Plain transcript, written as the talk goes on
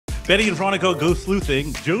Betty and Veronica go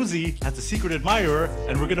sleuthing. Josie has a secret admirer,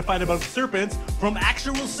 and we're gonna find about serpents from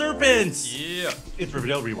actual serpents. Yeah. It's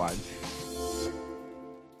Riverdale Rewind.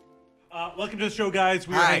 Welcome to the show, guys.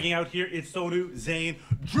 We are hanging out here. It's Sonu, Zain,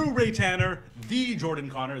 Drew Ray Tanner, the Jordan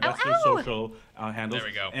Connor. That's their social handles. There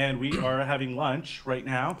we go. And we are having lunch right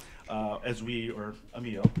now, or a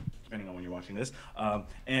meal, depending on when you're watching this.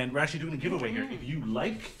 And we're actually doing a giveaway here. If you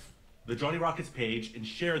like the Johnny Rockets page and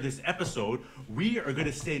share this episode, we are going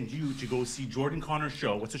to send you to go see Jordan Connor's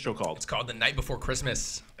show. What's the show called? It's called The Night Before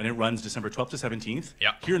Christmas. And it runs December 12th to 17th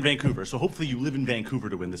here in Vancouver. So hopefully you live in Vancouver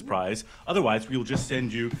to win this prize. Otherwise, we'll just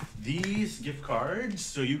send you these gift cards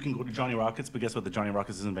so you can go to Johnny Rockets. But guess what? The Johnny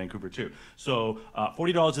Rockets is in Vancouver too. So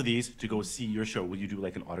 $40 of these to go see your show. Will you do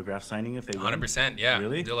like an autograph signing if they win? 100%, yeah.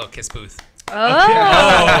 Really? Do a little kiss booth.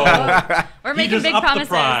 Oh! We're making big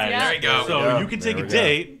promises. Yeah. There you go. So you can take a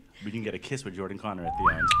date. We can get a kiss with Jordan Connor at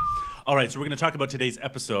the end. All right, so we're going to talk about today's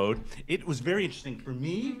episode. It was very interesting for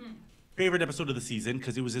me. Favorite episode of the season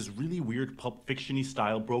because it was this really weird Pulp Fiction-y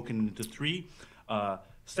style broken into three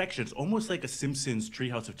sections, almost like a Simpsons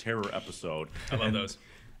Treehouse of Terror episode. I love those.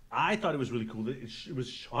 I thought it was really cool. It was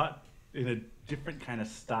shot in a different kind of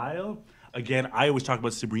style. Again, I always talk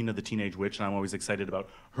about Sabrina the Teenage Witch, and I'm always excited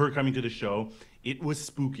about her coming to the show. It was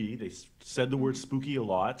spooky. They said the word spooky a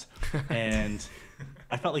lot, and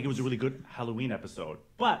I felt like it was a really good Halloween episode.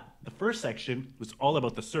 But the first section was all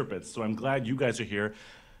about the serpents, so I'm glad you guys are here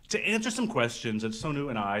to answer some questions that Sonu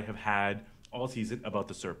and I have had all season about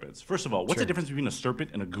the serpents. First of all, what's the difference between a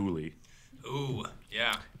serpent and a ghoulie? Ooh,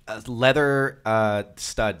 yeah. Leather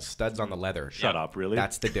studs on the leather. Shut up, really?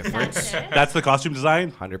 That's the difference. That's the costume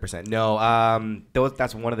design? 100%. No,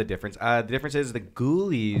 that's one of the difference. The difference is the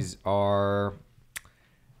ghoulies are,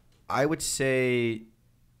 I would say,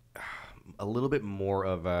 a little bit more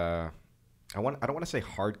of a, I don't want to say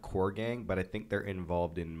hardcore gang, but I think they're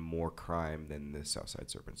involved in more crime than the Southside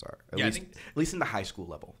Serpents are. At least in the high school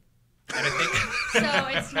level. And I think so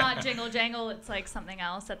it's not Jingle Jangle, it's like something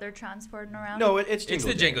else that they're transporting around? No, it's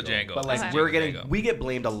the Jingle Jangle. But like Okay. we get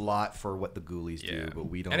blamed a lot for what the ghoulies do, but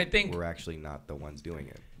we don't. And I think we're actually not the ones doing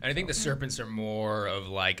it. And I think the serpents are more of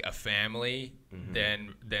like a family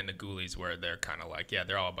than the ghoulies, where they're kind of like,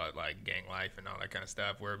 they're all about like gang life and all that kind of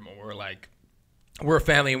stuff. We're a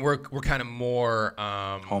family, and we're kind of more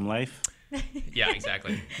home life. Yeah,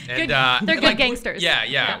 exactly. And they're good like, gangsters.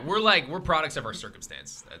 Yeah. We're products of our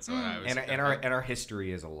circumstance. That's what I was. And our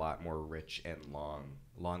history is a lot more rich and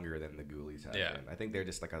longer than the ghoulies have been. I think they're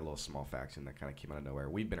just like a little small faction that kind of came out of nowhere.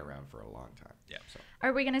 We've been around for a long time. Yeah. So.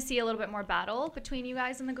 Are we going to see a little bit more battle between you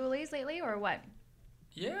guys and the ghoulies lately, or what?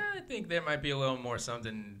 Yeah, I think there might be a little more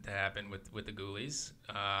something to happen with the ghoulies.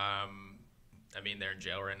 I mean, they're in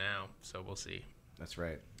jail right now, so we'll see. That's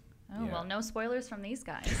right. Oh, well, no spoilers from these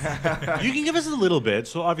guys. You can give us a little bit.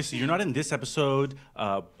 So obviously you're not in this episode,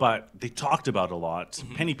 but they talked about a lot.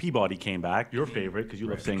 Penny Peabody came back, your favorite, because you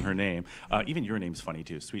love saying her name. Even your name's funny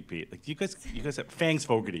too, Sweet Pea. Like you guys have Fangs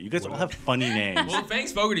Fogarty. You guys all have funny names. Well,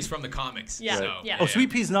 Fangs Fogarty's from the comics. Yeah. So, Yeah. Oh, Sweet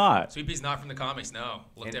Pea's not. Sweet Pea's not from the comics. No,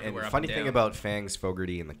 looked everywhere. And funny up and thing down. about Fangs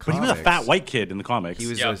Fogarty in the But comics, he was a fat white kid in the comics. he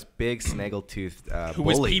was this big snaggle-toothed who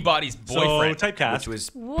was bully, Peabody's boyfriend? So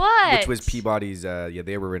typecast. What? which was Peabody's.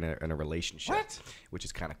 They were in a relationship. What? Which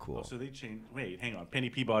is kind of cool. Oh, so they changed. Wait, hang on.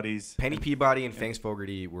 Penny Peabody's. Penny Peabody and Fangs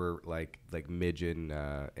Fogarty were like Midge and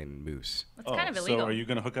Moose. That's kind of illegal. So are you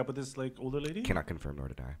gonna hook up with this like older lady? Cannot confirm nor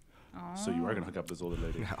deny. So you are gonna hook up with this older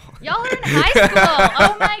lady? No. Y'all are in high school.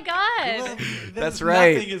 Oh my god. That's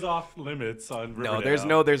right. Nothing is off limits on Riverdale.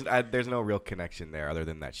 No, there's no real connection there other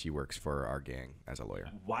than that she works for our gang as a lawyer.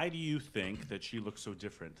 Why do you think that she looks so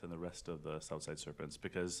different than the rest of the Southside Serpents?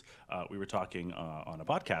 Because we were talking on a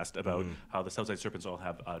podcast about how the Southside Serpents all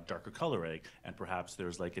have darker coloring, and perhaps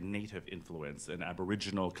there's like a native influence, an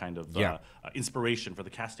Aboriginal kind of inspiration for the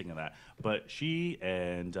casting of that. But she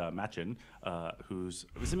and Machin, was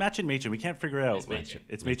it Machin? We can't figure out.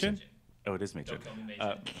 It's Machin? Oh, it is Meghji. Don't call me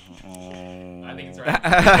Meghji. I think it's right.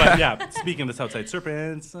 But yeah, speaking of the Southside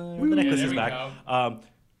Serpents, the necklace is back.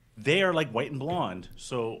 They are like white and blonde.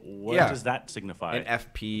 So what does that signify? And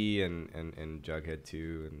FP and Jughead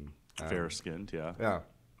too, and fair skinned, yeah.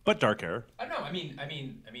 But dark hair. I don't know. I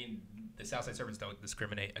mean, the Southside Serpents don't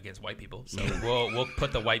discriminate against white people, so we'll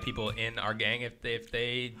put the white people in our gang if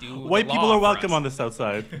they do. White the people law are for welcome us. on the South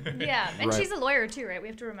Side. Yeah, and Right. she's a lawyer too, right? We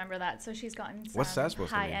have to remember that. So she's gotten What's that some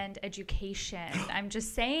supposed to mean? high-end education. I'm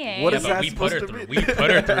just saying. What Yeah, is but that we put her supposed to through. mean? We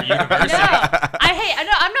put her through university. I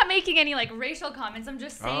know I'm not making any like racial comments. I'm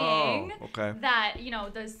just saying okay. that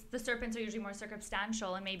the serpents are usually more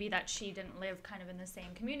circumstantial, and maybe that she didn't live kind of in the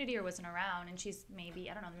same community or wasn't around, and she's maybe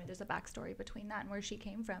I don't know. Maybe there's a backstory between that and where she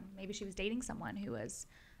came from. Maybe she was dating someone who was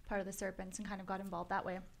part of the Serpents and kind of got involved that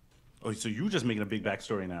way. Oh, so you're just making a big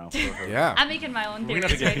backstory now. For her. Yeah. I'm making my own We're gonna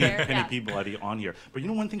have theories to get right here. Penny Yeah. Peabody on here. But you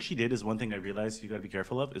know, one thing she did is one thing I realized you got to be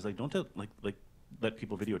careful of is like don't like let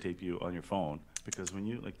people videotape you on your phone, because when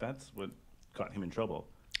you like that's what got him in trouble.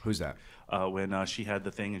 Who's that? When she had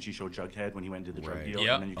the thing and she showed Jughead when he went to the drug Right. deal,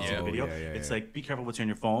 Yep. and then you can see the Oh, video. yeah, It's yeah. like be careful what's on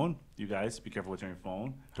your phone, you guys. Be careful what's on your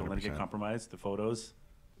phone. Don't let it get 100%. compromised. The photos.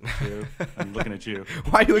 Too. I'm looking at you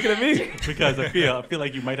Why are you looking at me? because I feel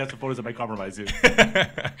like you might have some photos that might compromise you.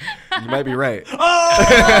 You might be right.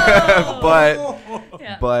 Oh!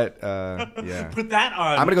 Yeah. But yeah. Put that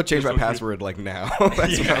on. I'm gonna go change your my social- password like now.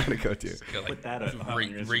 That's what I'm gonna go to. Go, Put that on your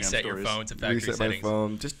Instagram reset your stories. phone to factory Reset my settings.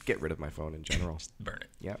 phone. Just get rid of my phone in general. Burn it.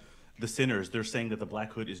 Yeah. The sinners, they're saying that the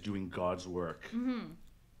Black Hood is doing God's work.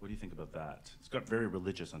 What do you think about that? It's got very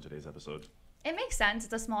religious on today's episode. It makes sense.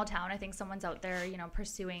 It's a small town. I think someone's out there, you know,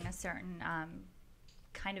 pursuing a certain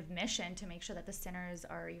kind of mission to make sure that the sinners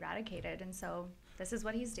are eradicated. And so this is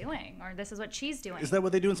what he's doing, or this is what she's doing. Is that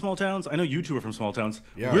what they do in small towns? I know you two are from small towns.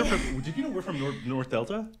 Yeah. We're from, did you know we're from North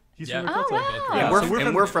Delta? He's Yeah. from North Oh, Delta. wow. Yeah, And we're, so from,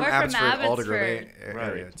 and we're from We're from Abbotsford, Aldergrove Abbotsford.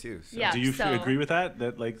 area Right. too. So. Yeah. Do you so- agree with that?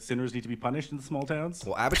 That like sinners need to be punished in the small towns?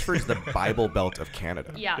 Well, Abbotsford's the Bible Belt of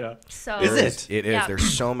Canada. Yeah. Yeah. So Is There it? It is. Yeah. There's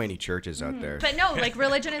so many churches out there. But no, like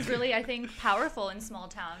religion is really, I think, powerful in small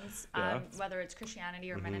towns, Yeah. whether it's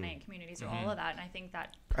Christianity or Mennonite communities or all of that. And I think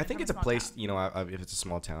that. I think from it's a small place, town. you know, if it's a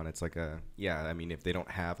small town, it's like a, yeah, I mean, if they don't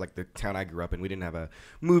have, like the town I grew up in, we didn't have a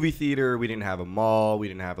movie theater, we didn't have a mall, we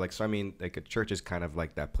didn't have, like, so I mean, like a church is kind of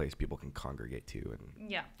like that place people can congregate to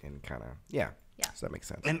Yeah. and kind of, yeah. Yeah. So that makes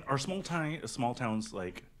sense. And are small towns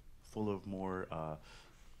like full of more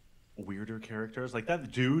weirder characters? Like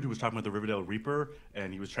that dude who was talking about the Riverdale Reaper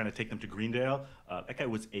and he was trying to take them to Greendale. That guy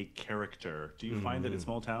was a character. Do you find that in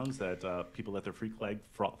small towns that people let their freak flag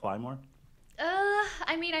fly more?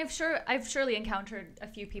 I mean, I've surely encountered a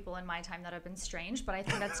few people in my time that have been strange, but I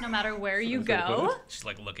think that's no matter where you go. She's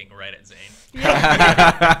like looking right at Zain.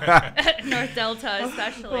 North Delta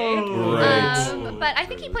especially. Right. But I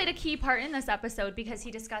think he played a key part in this episode because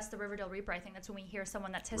he discussed the Riverdale Reaper. I think that's when we hear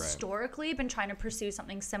someone that's historically been trying to pursue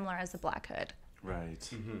something similar as the Black Hood. Right.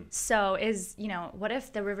 So what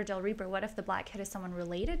if the Riverdale Reaper, what if the Black Hood is someone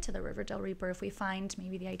related to the Riverdale Reaper? If we find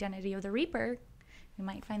maybe the identity of the Reaper, we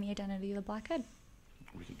might find the identity of the Black Hood.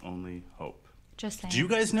 We can only hope. Just saying. Do you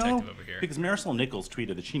guys know? Detective over here. Because Marisol Nichols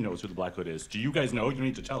tweeted that she knows who the Black Hood is. Do you guys know? You don't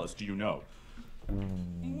need to tell us. Do you know?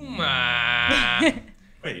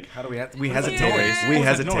 Wait. How do we hesitated. noise? We What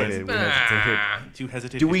was that hesitated. noise? We hesitated. Do you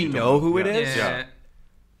hesitate? Do because we you don't know who it Yeah. is? Yeah.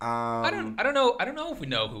 I don't know if we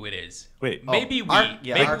know who it is. Wait. Maybe our-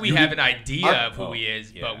 we do have we- an idea our- of who he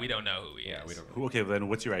is, yeah. but we don't know who he is. we don't Oh, okay, well then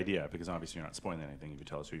what's your idea? Because obviously you're not spoiling anything if you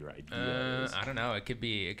tell us who your idea is. I don't know. It could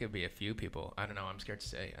be a few people. I don't know. I'm scared to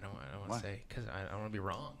say. I don't Why? want to say because I don't want to be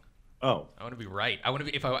wrong. Oh. I want to be right. I want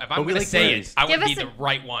to be if I'm we going to like say worries. it, I want Give to be us the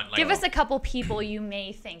right one. Like, Give us a couple people you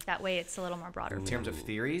may think. That way it's a little more broader. In terms of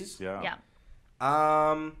theories? Yeah.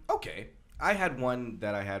 Yeah. Okay. I had one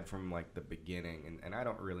that I had from like the beginning, and I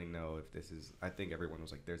don't really know if this is. I think everyone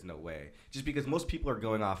was like, "There's no way," just because most people are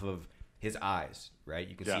going off of his eyes, right?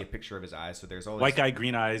 You can Yeah. see a picture of his eyes, so there's always White guy,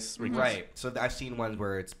 green eyes. wrinkles. right. So I've seen ones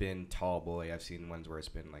where it's been Tall Boy. I've seen ones where it's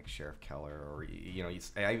been like Sheriff Keller, or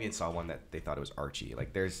I even saw one that they thought it was Archie.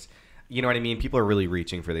 Like there's, you know what I mean? People are really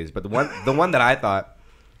reaching for these, but the one that I thought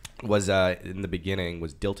was in the beginning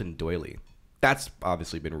was Dilton Doily. That's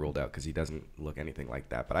obviously been ruled out because he doesn't look anything like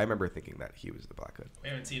that. But I remember thinking that he was the Black Hood. We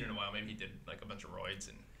haven't seen it in a while. Maybe he did like a bunch of roids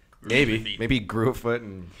and Maybe he grew a foot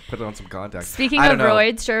and put on some contacts. Speaking I of don't know.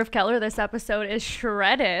 roids, Sheriff Keller, this episode is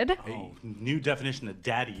shredded. Oh, new definition of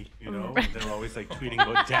daddy, you know? They're always like tweeting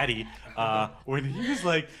about daddy. When he was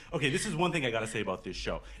like, okay, this is one thing I gotta say about this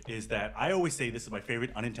show, is that I always say this is my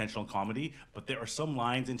favorite unintentional comedy, but there are some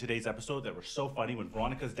lines in today's episode that were so funny when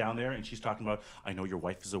Veronica's down there and she's talking about, I know your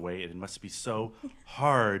wife is away and it must be so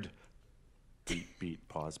hard. Beat,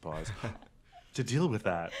 pause. To deal with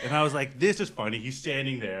that. And I was like, this is funny. He's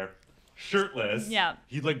standing there, shirtless. Yeah.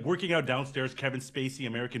 He's like working out downstairs, Kevin Spacey,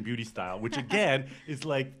 American Beauty style, which again is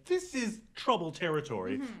like, this is trouble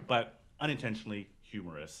territory, but unintentionally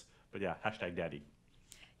humorous. But yeah, hashtag daddy.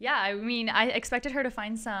 Yeah, I mean, I expected her to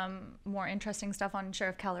find some more interesting stuff on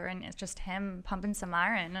Sheriff Keller, and it's just him pumping some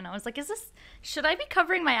iron. And I was like, should I be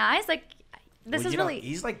covering my eyes? Like, this is really...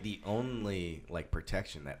 He's like the only like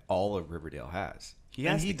protection that all of Riverdale has.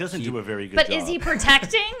 And he doesn't do a very good But job. is he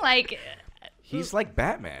protecting? Like... He's like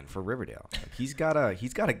Batman for Riverdale. Like he's gotta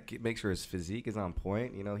make sure his physique is on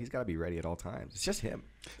point. You know, he's gotta be ready at all times. It's just him.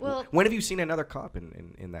 Well- when have you seen another cop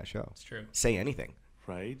in that show? It's true. Say anything.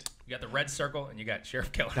 Right. You got the red circle and you got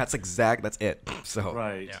Sheriff Killer. That's it. So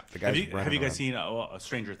Right. Yeah. the guy's Have you guys seen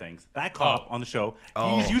Stranger Things? That cop on the show,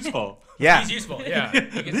 he's useful. Yeah. He's useful. Yeah. He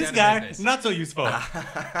gets This down to guy, business. not so useful.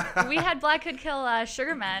 We had Black Hood kill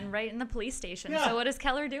Sugarman right in the police station. Yeah. So what is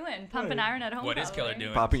Keller doing? Pumping Right. iron at home? What is Keller probably.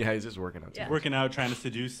 doing? Popping, yeah, he's just working out. Yeah. Working out, trying to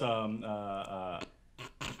seduce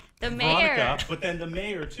The mayor. Veronica, but then the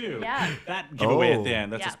mayor too. Yeah. That giveaway Oh. at the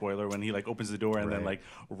end. That's Yeah. a spoiler when he like opens the door and then Right. like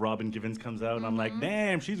Robin Givens comes out and I'm Mm-hmm. like,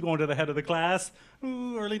 damn, she's going to the head of the class.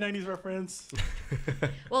 Ooh, early '90s reference.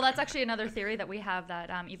 Well, that's actually another theory that we have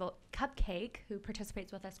that Evil Cupcake, who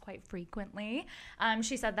participates with us quite frequently,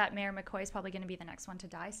 she said that Mayor McCoy is probably going to be the next one to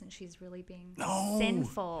die since she's really being No.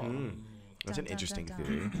 sinful. That's Dun, an dun, interesting dun,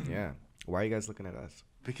 dun. theory. Yeah. Why are you guys looking at us?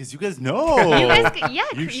 Because you guys know. You guys, yeah,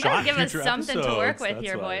 You you shot gotta give us future something to work episodes, with that's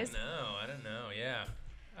here, why. boys. No, I don't know. Yeah.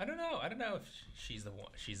 I don't know if she's the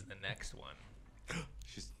one. She's the next one.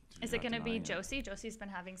 Is it going to be Josie? Josie's been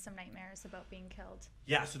having some nightmares about being killed.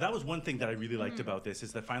 Yeah, so that was one thing that I really liked about this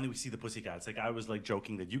is that finally we see the Pussycats. Like I was like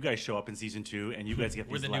joking that you guys show up in season 2 and you guys get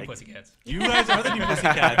We're these the like new Pussycats. you guys are the new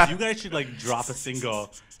Pussycats. You guys should like drop a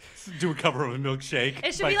single, do a cover of a milkshake.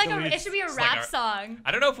 It should by be like Khalees. it should be a like rap our- song.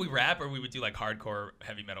 I don't know if we rap or we would do like hardcore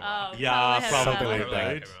heavy metal rock. Yeah, probably, heavy right? metal.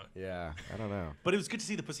 Right. Yeah, I don't know. But it was good to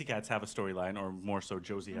see the Pussycats have a storyline, or more so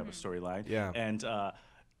Josie have a storyline. Yeah. And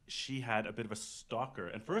she had a bit of a stalker.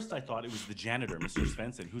 And first I thought it was the janitor, Mr.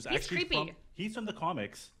 Svensson, who's He's actually creepy. he's from the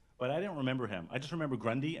comics, but I didn't remember him. I just remember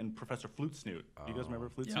Grundy and Professor Flute Snoot. Do you guys remember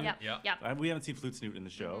Flute Snoot? Yeah, Yeah. yeah. We haven't seen Flute Snoot in the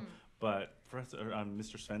show, but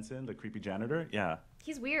Mr. Svensson, the creepy janitor, yeah.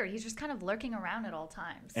 He's weird. He's just kind of lurking around at all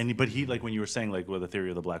times. But he, like when you were saying like with the theory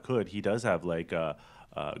of the Black Hood, he does have like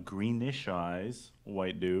greenish eyes,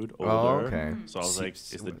 white dude, older. Oh, okay. So I was like, is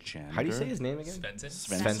the janitor? How do you say his name again? Svensson.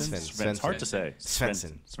 Svensson. It's hard to say.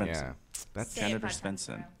 Svensson. Svensson. Yeah. That's Say it Janitor 5 times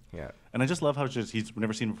in a Svensson. row. yeah. And I just love how he's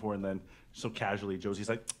never seen him before, and then so casually Josie's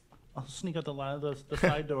like, I'll sneak out the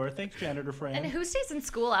side door. Thanks, janitor friend. And who stays in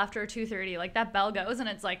school after 2:30? Like that bell goes and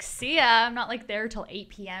it's like, see ya. I'm not like there till 8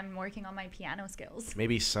 p.m. working on my piano skills.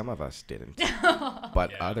 Maybe some of us didn't,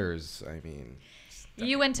 but Yeah. others, I mean.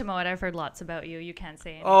 You went to Moed. I've heard lots about you. You can't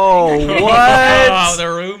say anything. Oh, Oh, what? the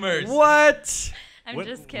rumors. What? I'm What-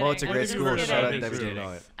 just kidding. Well, it's a I'm great just school. kidding. Shout out kidding. Debbie Kidding.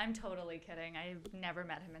 Donnelly. I'm totally kidding. I've never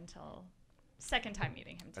met him until second time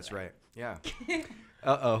meeting him. That's today. right. Yeah.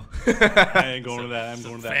 Uh-oh. I ain't going to that. I'm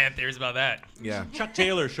going to that. Fan theories about that. Yeah. Chuck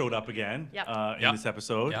Taylor showed up again Yep. in Yep. this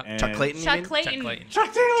episode. Yep. And Chuck Clayton, you Chuck mean? Clayton. Chuck Clayton.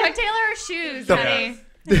 Chuck Taylor. Chuck Taylor shoes, The- honey.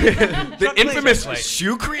 The infamous Clayton.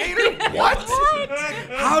 shoe creator? What?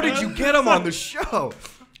 How did you get him on the show?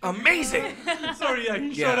 Amazing. Sorry, yeah, he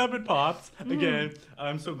Yeah. showed up at Pops again.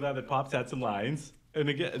 I'm so glad that Pops had some lines. And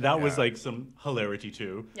again, that was Yeah. like some hilarity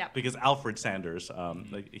too. Yeah. Because Alfred Sanders,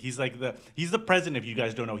 like he's the president. If you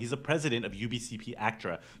guys don't know, he's the president of UBCP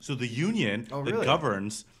ACTRA. So the union Oh, that really?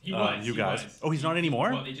 governs He was, you he guys. was. Oh, he's not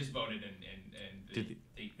anymore. Well, they just voted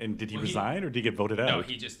and Did he well, resign or did he get voted out? No,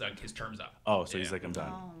 he just his term's up. Oh, so Yeah. he's like, I'm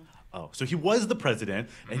done. Oh, so he was the president,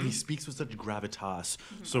 and he speaks with such gravitas.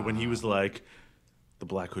 So when he was like, the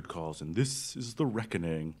Black Hood calls, and this is the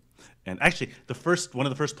reckoning. And actually, one of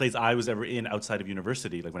the first plays I was ever in outside of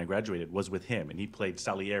university, like when I graduated, was with him, and he played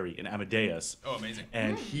Salieri in Amadeus. Oh, amazing.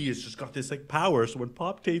 And he has just got this like power. So when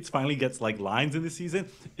Pop Tates finally gets like lines in the season,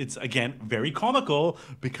 it's again very comical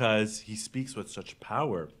because he speaks with such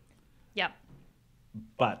power. Yep.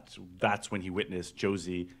 But that's when he witnessed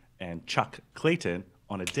Josie and Chuck Clayton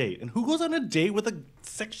on a date. And who goes on a date with a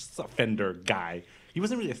sex offender guy? He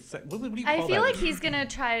wasn't really what do you call I feel that? like he's gonna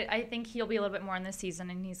try. I think he'll be a little bit more in this season,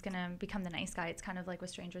 and he's gonna become the nice guy. It's kind of like with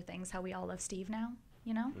Stranger Things, how we all love Steve now.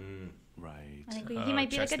 You know, Right. I think he might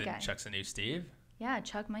be the Chuck's good guy. Chuck's the new Steve. Yeah,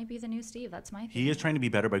 Chuck might be the new Steve. That's my. He is trying to be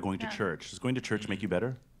better by going to Yeah. church. Does going to church make you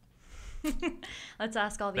better? Let's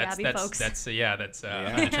ask all the That's Abbey that's folks. that's that's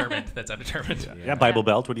undetermined. That's undetermined. Yeah, Bible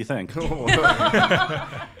Belt. What do you think?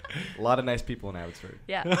 A lot of nice people in Abbotsford.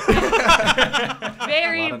 yeah. A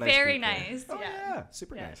very, lot of nice very people. nice. Oh, yeah. yeah.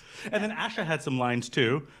 Super Yeah. nice. And then Asha had some lines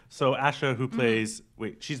too. So Asha, who plays,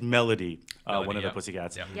 she's Melody, Melody, one of the yeah.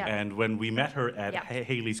 Pussycats. Yeah. Yeah. And when we met her at Yeah.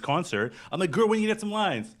 Haley's concert, I'm like, girl, when you get some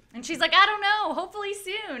lines. And she's like, I don't know, hopefully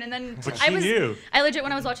soon. And then But I she was, knew. I legit,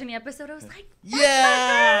 when I was watching the episode, I was like, Yeah.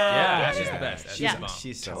 Yeah, she's the best. She's Yeah. the bomb.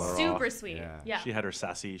 She's so Raw. super sweet. Yeah. Yeah. She had her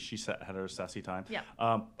sassy. Had her sassy time. Yeah.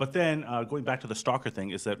 But then going back to the stalker thing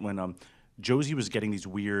is that when Josie was getting these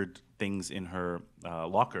weird things in her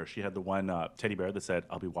locker, she had the one teddy bear that said,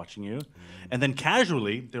 "I'll be watching you," and then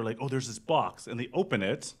casually they're like, "Oh, there's this box," and they open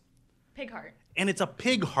it, Pig heart. and it's a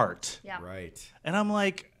pig heart, Yeah. Right. and I'm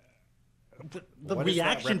like, the What does that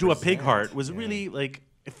reaction to a pig represent? heart was Yeah. really like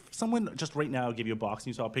if someone just right now gave you a box and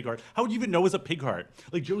you saw a pig heart, how would you even know it was a pig heart?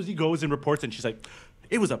 Like Josie goes and reports and she's like,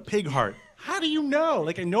 it was a pig heart. How do you know?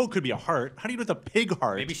 Like I know it could be a heart. How do you know it's a pig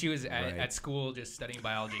heart? Maybe she was at school just studying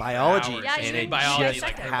biology. Biology. For Yeah, hours. she didn't biology,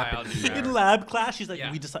 dissect like it. biology. for in hours. lab class, she's like,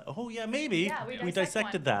 Yeah. we decided, oh yeah, maybe. Yeah, we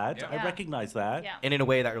dissected dissect that. one. I Yeah. recognize that. Yeah. And in a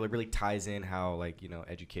way that really ties in how like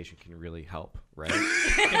education can really help, right?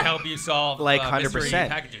 It can help you solve Like mystery 100%.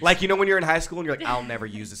 packages. Like when you're in high school and you're like, I'll never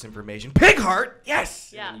use this information. Pig heart,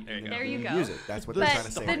 yes. Yeah. There you go. There you go. Use it. That's what they're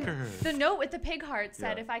trying to But say. the note with the pig heart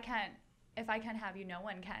said, Yeah. if I can't have you, no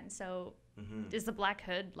one can. So Mm-hmm. is the Black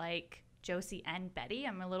Hood like Josie and Betty?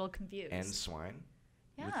 I'm a little confused. And swine.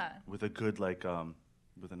 yeah. With a good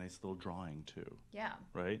with a nice little drawing too, Yeah.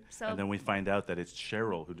 right? So- and then we find out that it's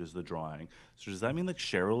Cheryl who does the drawing. So does that mean like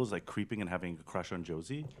Cheryl is like creeping and having a crush on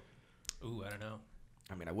Josie? Ooh, I don't know.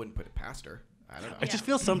 I mean, I wouldn't put it past her. I don't know. I just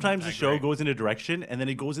feel sometimes I the show agree. goes in a direction and then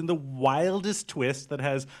it goes in the wildest twist that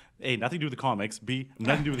has A, nothing to do with the comics, B,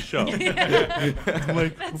 nothing to do with the show. I'm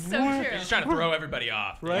like, That's so what? true. You're just trying to throw everybody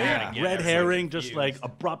off. Right? Yeah, get Red everybody herring, just like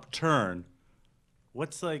confused. abrupt turn.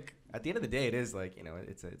 What's like At the end of the day, it is like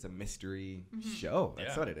it's a mystery show.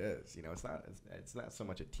 That's Yeah. what it is. It's not so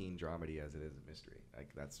much a teen dramedy as it is a mystery. Like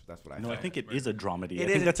that's what I. No, I find. think it is a dramedy. It I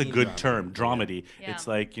is think a that's a teen good dramedy. term, dramedy. Yeah. It's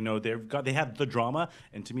like, they have the drama,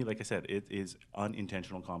 and to me, like I said, it is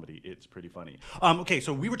unintentional comedy. It's pretty funny. Okay,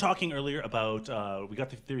 so we were talking earlier about, we got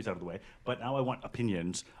the theories out of the way, but now I want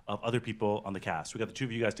opinions of other people on the cast. We got the two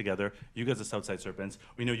of you guys together. You guys are Southside Serpents.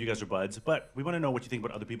 We know you guys are buds, but we want to know what you think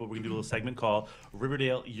about other people. We're going to do a little segment called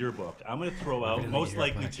Riverdale Yearbook. I'm going to throw out most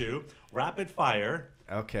likely to rapid fire,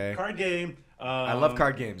 Okay. card game. I love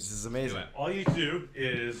card games. This is amazing. Do it. All you need to do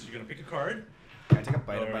is you're going to pick a card. Can I take a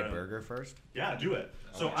bite of my Alright. burger first? Yeah, do it.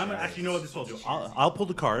 So Oh, I'm gonna cheers. actually, you know what this will do. I'll pull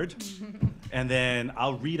the card, and then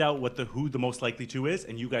I'll read out who the most likely to is,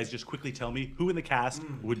 and you guys just quickly tell me who in the cast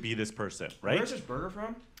would be this person. Right? Where's this burger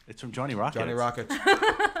from? It's from Johnny Rockets. Johnny Rockets.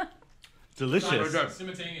 Delicious.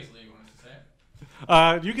 Simultaneously, you want us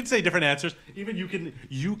to say? You can say different answers. Even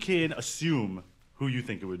you can assume who you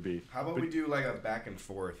think it would be. How about we do like a back and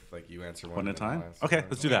forth, like you answer one One at a and then I'll time. answer Okay, one.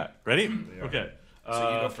 let's do that. Ready? Yeah. Okay.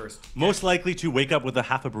 So you go first. Most likely to wake up with a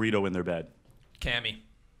half a burrito in their bed. Cammy.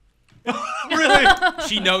 Really?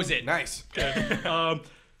 She knows it. Nice.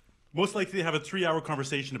 Most likely to have a 3-hour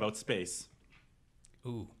conversation about space.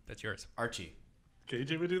 Ooh, that's yours. Archie.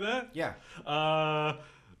 KJ would do that? Yeah.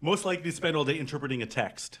 Most likely to spend all day interpreting a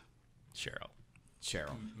text. Cheryl.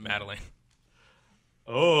 Cheryl. Madeline.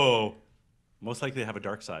 Oh, most likely to have a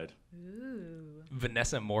dark side.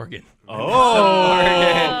 Vanessa Morgan. Oh,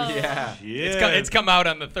 Yeah. yeah. It's come out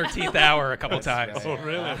on the 13th hour a couple times. Oh,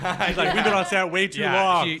 really? She's like, we've been on set way too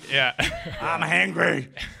long. Yeah. I'm hangry.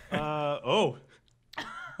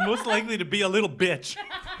 Most likely to be a little bitch.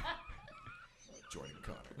 Jordan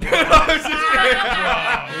Connor.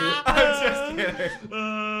 I'm just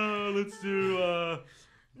kidding. Let's do.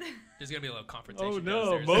 There's gonna be a little confrontation. Oh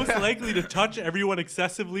no! downstairs. Most likely to touch everyone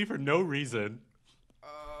excessively for no reason.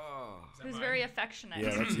 Oh. Who's very affectionate.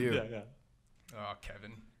 Yeah, that's you. Yeah, yeah. Oh,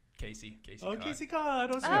 Kevin. Casey. Oh, Cod. Casey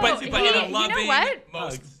Cod. Oh, Oh, But in a you loving, know what?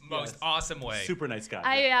 most Yes. awesome way. super nice guy.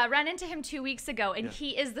 I ran into him 2 weeks ago, and Yeah. he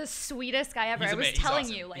is the sweetest guy ever. He's I was ama- he's telling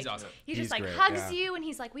awesome. you, like, He's awesome. he just He's like great, hugs yeah. you, and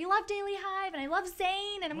he's like, "We love Daily Hive, and I love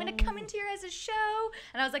Zain, and I'm gonna come into your guys' show."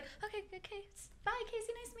 And I was like, "Okay, bye,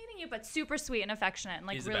 Casey. Nice meeting you." But super sweet and affectionate, and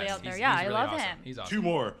like He's the really best. out there. He's Yeah, I really love awesome. him. He's awesome. Two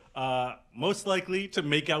more. Most likely to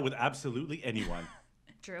make out with absolutely anyone.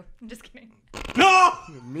 Drew, I'm just kidding. No!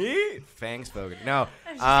 Me? Fangs Fogarty. No.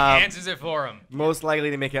 Answers it for him. Most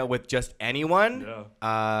likely to make out with just anyone? Yeah.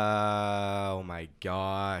 Oh my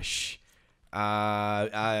gosh.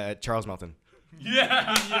 Charles Melton.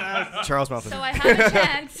 Yeah. Charles Melton. So I have a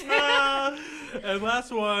chance. And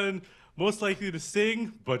last one. Most likely to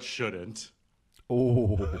sing, but shouldn't.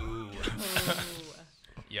 Oh.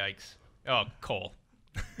 Yikes. Oh, Cole.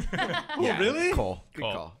 Oh, really? Cole. Good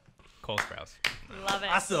Cole. call. Cole Sprouse. Love it.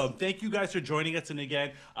 Awesome. Thank you guys for joining us. And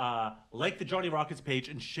again, like the Johnny Rockets page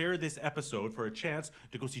and share this episode for a chance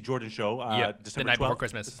to go see Jordan's show. Yeah, the December night 12th, before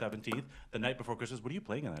Christmas. The 17th. The night before Christmas. What are you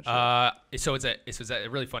playing on that show? So it's a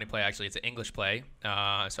really funny play actually. It's an English play. So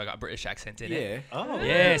I got a British accent in it. Yeah. Oh.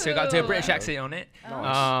 Yeah, so I got to a Ooh. British accent on it.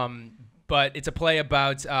 Nice. But it's a play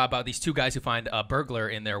about these two guys who find a burglar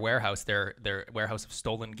in their warehouse, their warehouse of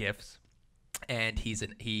stolen gifts, and he's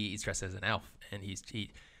dressed as an elf, and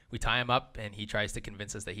we tie him up, and he tries to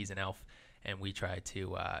convince us that he's an elf, and we try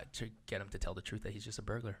to get him to tell the truth that he's just a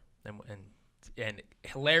burglar, and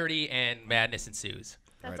hilarity and madness ensues.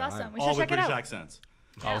 That's Right on. awesome. We All should with check it British out. accents.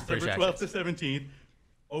 All with British December 12th accents. to 17th.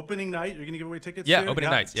 Opening night, you're gonna give away tickets. Yeah, here? opening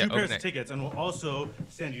nights. Yeah, two pairs opening of night. tickets, and we'll also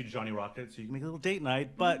send you to Johnny Rocket so you can make a little date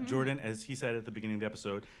night. But Jordan, as he said at the beginning of the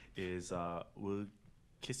episode, is will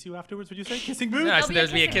kiss you afterwards. Would you say kissing booth? No, I There'll said be a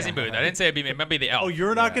there's be a kissing kissing booth. I didn't say it might be the elf. Oh,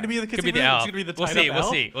 you're not Yeah. going to be the kissing Could be the booth? elf. It's going to be the We'll tied see. up We'll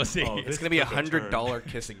elf? see. We'll see. Oh, It's this gonna be took a turn. $100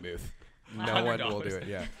 kissing booth. No one will do it.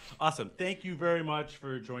 Yeah. Awesome. Thank you very much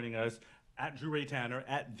for joining us at Drew Ray Tanner,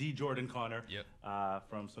 at the Jordan Connor. Yep.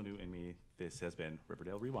 From Sonu and me, this has been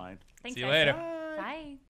Riverdale Rewind. Thanks, See you guys. later.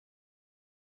 Bye.